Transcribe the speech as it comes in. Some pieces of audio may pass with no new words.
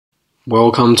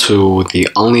Welcome to the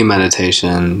only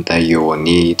meditation that you will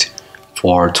need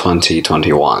for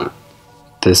 2021.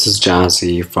 This is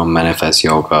Jazzy from Manifest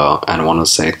Yoga, and I want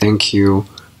to say thank you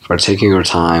for taking your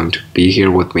time to be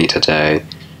here with me today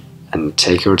and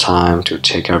take your time to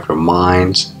take care of your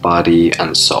mind, body,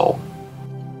 and soul.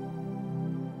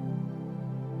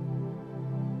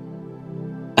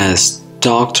 As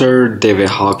Dr. David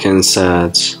Hawkins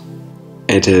said,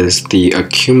 it is the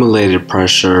accumulated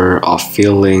pressure of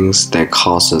feelings that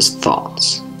causes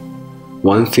thoughts.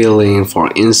 One feeling, for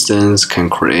instance, can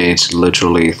create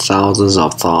literally thousands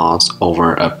of thoughts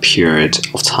over a period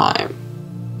of time.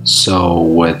 So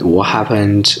with what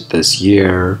happened this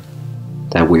year,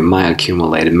 that we might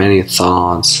accumulate many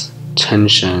thoughts,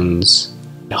 tensions,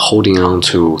 holding on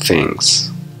to things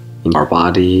in our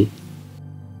body,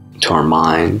 to our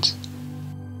mind.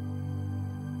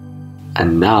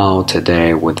 And now,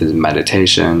 today, with this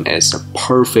meditation, is a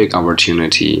perfect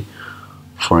opportunity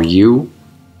for you,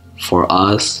 for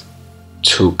us,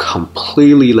 to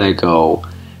completely let go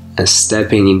and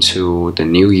stepping into the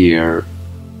new year,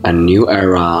 a new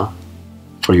era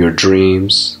for your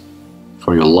dreams,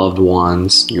 for your loved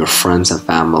ones, your friends and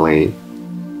family,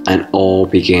 and all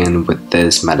begin with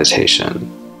this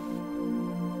meditation,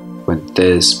 with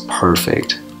this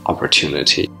perfect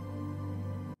opportunity.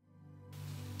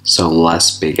 So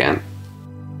let's begin.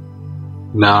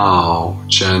 Now,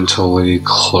 gently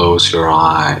close your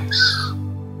eyes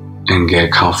and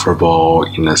get comfortable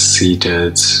in a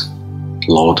seated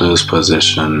lotus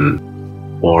position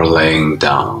or laying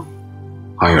down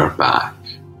on your back.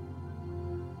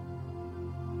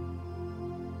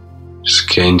 Just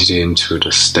get into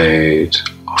the state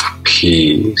of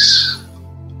peace,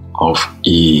 of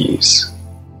ease,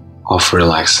 of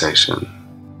relaxation.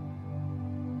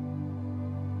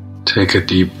 Take a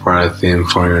deep breath in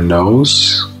from your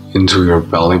nose into your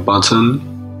belly button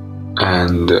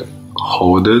and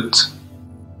hold it.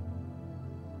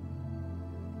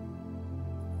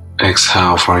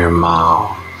 Exhale from your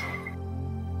mouth.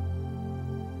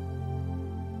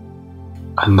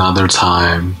 Another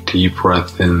time, deep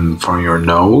breath in from your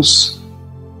nose.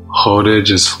 Hold it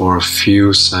just for a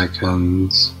few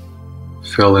seconds,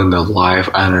 feeling the life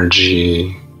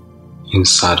energy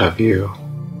inside of you.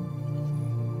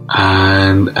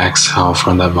 And exhale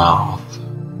from the mouth.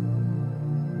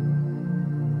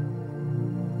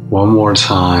 One more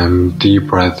time, deep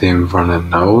breath in from the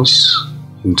nose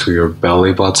into your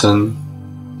belly button,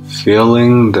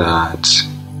 feeling that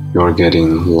you're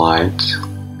getting light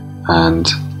and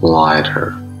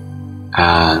lighter,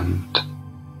 and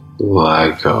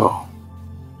let go.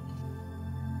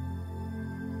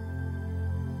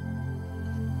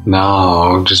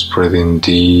 Now just breathe in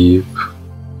deep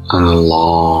and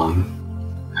long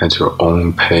at your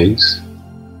own pace,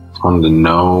 from the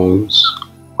nose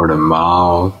or the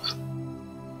mouth,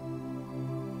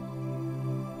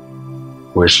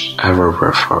 whichever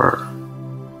prefer.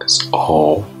 It's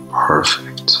all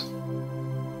perfect.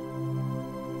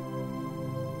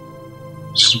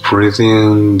 Just breathe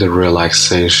in the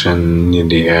relaxation in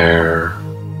the air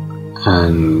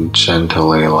and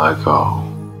gently let go.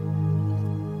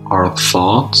 Our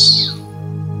thoughts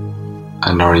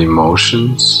and our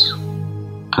emotions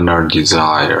and our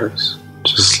desires,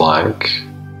 just like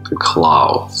the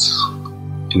clouds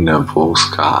in the blue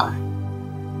sky.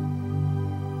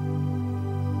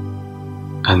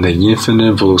 And the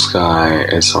infinite blue sky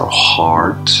is our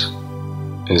heart,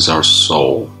 is our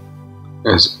soul,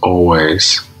 is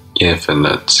always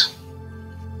infinite.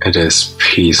 It is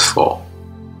peaceful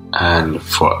and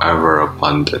forever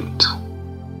abundant.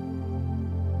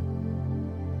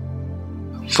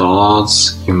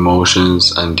 Thoughts,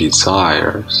 emotions, and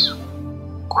desires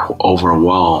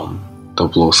overwhelm the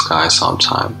blue sky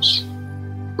sometimes.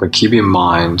 But keep in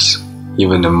mind,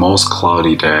 even the most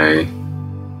cloudy day,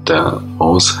 the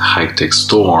most hectic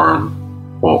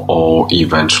storm will all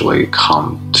eventually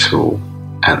come to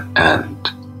an end.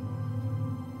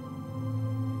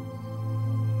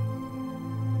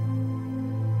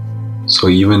 So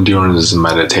even during this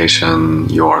meditation,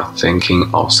 you are thinking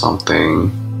of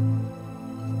something,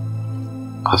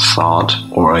 a thought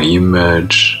or an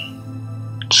image,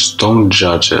 just don't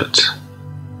judge it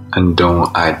and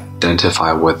don't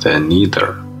identify with it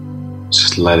neither.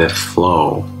 Just let it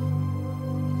flow,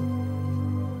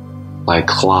 like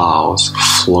clouds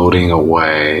floating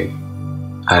away,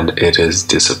 and it is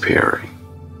disappearing.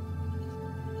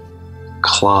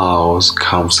 Clouds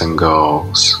comes and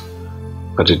goes,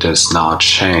 but it does not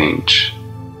change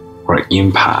or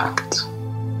impact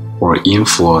or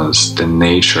influence the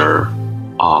nature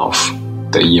of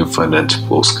the infinite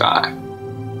blue sky.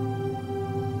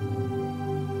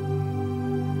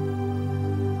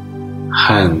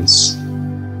 Hence,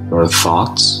 your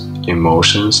thoughts,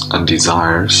 emotions, and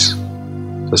desires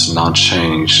does not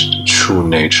change the true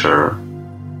nature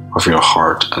of your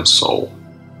heart and soul.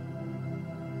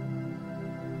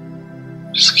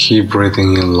 Just keep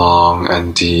breathing in long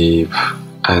and deep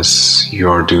as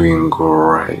you're doing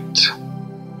great.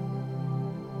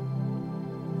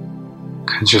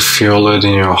 Can't you feel it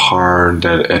in your heart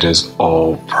that it is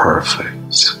all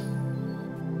perfect?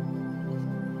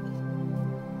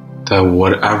 That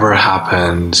whatever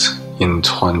happened in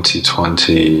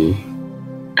 2020,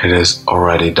 it is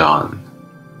already done.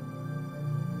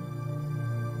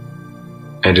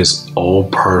 It is all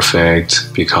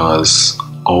perfect because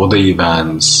all the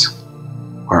events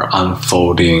are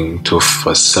unfolding to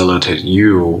facilitate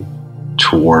you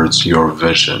towards your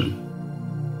vision.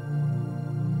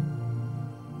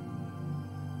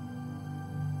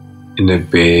 In the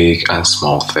big and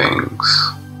small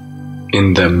things,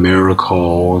 in the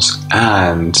miracles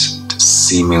and the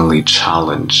seemingly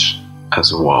challenge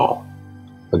as well,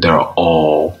 but they're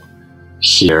all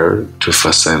here to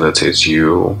facilitate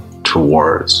you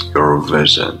towards your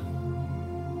vision.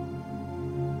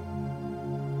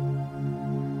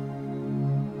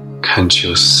 Can't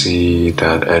you see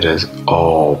that it is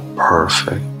all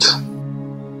perfect?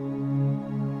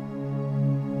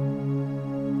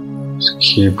 Just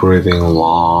keep breathing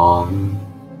long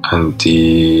and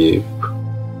deep,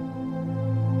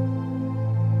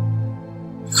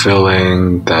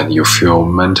 feeling that you feel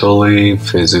mentally,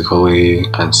 physically,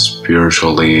 and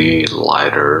spiritually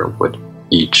lighter with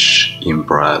each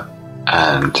in-breath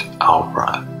and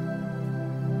out-breath.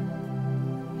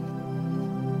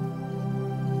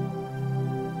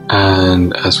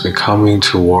 And as we're coming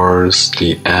towards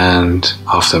the end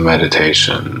of the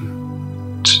meditation,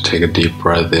 just take a deep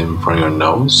breath in from your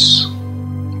nose,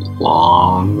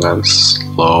 long and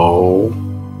slow,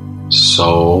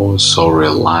 so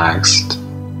relaxed.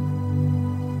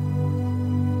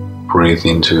 Breathe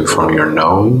into from your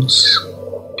nose,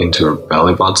 into your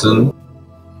belly button.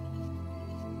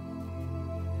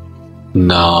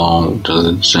 Now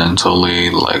just gently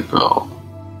let go.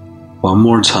 One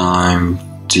more time,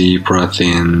 deep breath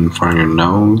in from your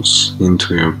nose,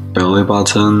 into your belly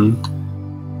button,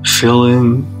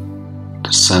 feeling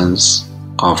the sense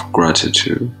of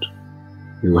gratitude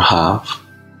you have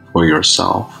for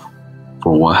yourself,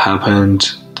 for what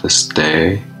happened this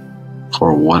day,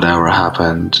 for whatever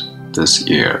happened this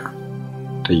year,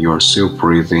 that you are still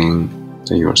breathing,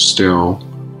 that you are still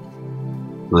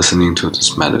listening to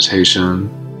this meditation,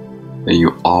 that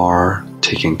you are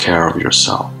taking care of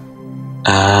yourself.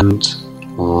 And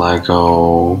let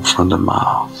go from the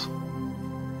mouth.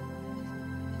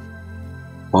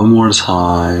 One more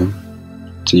time,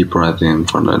 deep breath in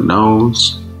from the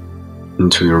nose,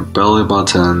 into your belly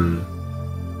button,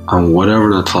 and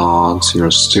whatever the thoughts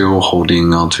you're still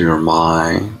holding onto your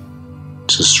mind,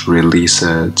 just release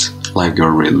it like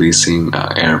you're releasing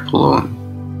an air balloon.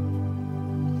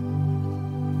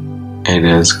 It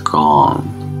is gone.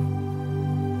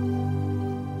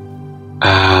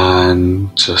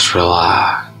 And just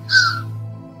relax.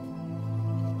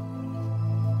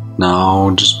 Now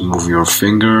just move your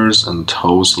fingers and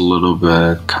toes a little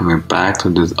bit, coming back to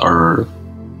this earth,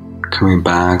 coming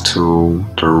back to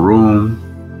the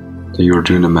room that you're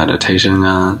doing the meditation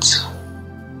at.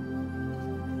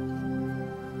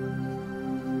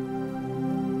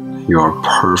 You are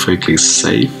perfectly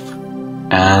safe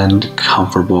and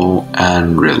comfortable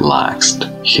and relaxed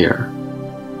here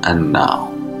and now.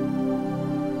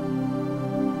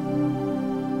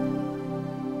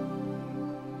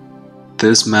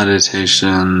 This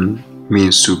meditation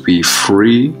means to be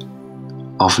free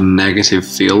of negative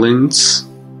feelings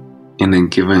in a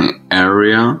given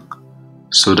area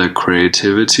so that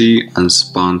creativity and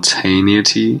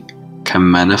spontaneity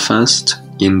can manifest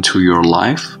into your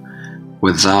life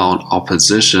without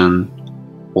opposition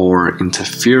or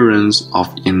interference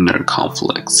of inner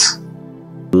conflicts.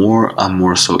 More and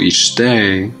more so each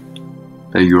day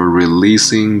that you're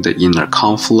releasing the inner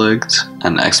conflict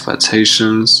and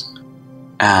expectations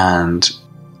and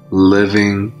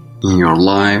living in your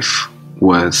life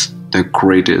with the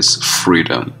greatest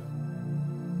freedom.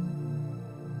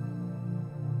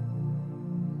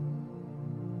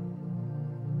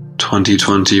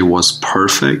 "2020 was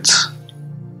perfect,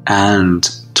 and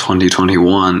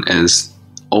 2021 is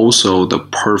also the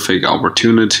perfect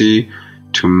opportunity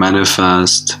to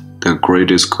manifest the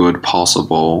greatest good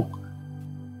possible."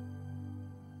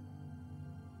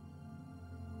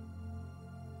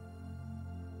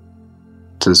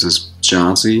 This is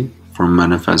Jazzy from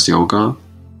Manifest Yoga,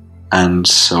 and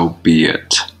so be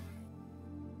it.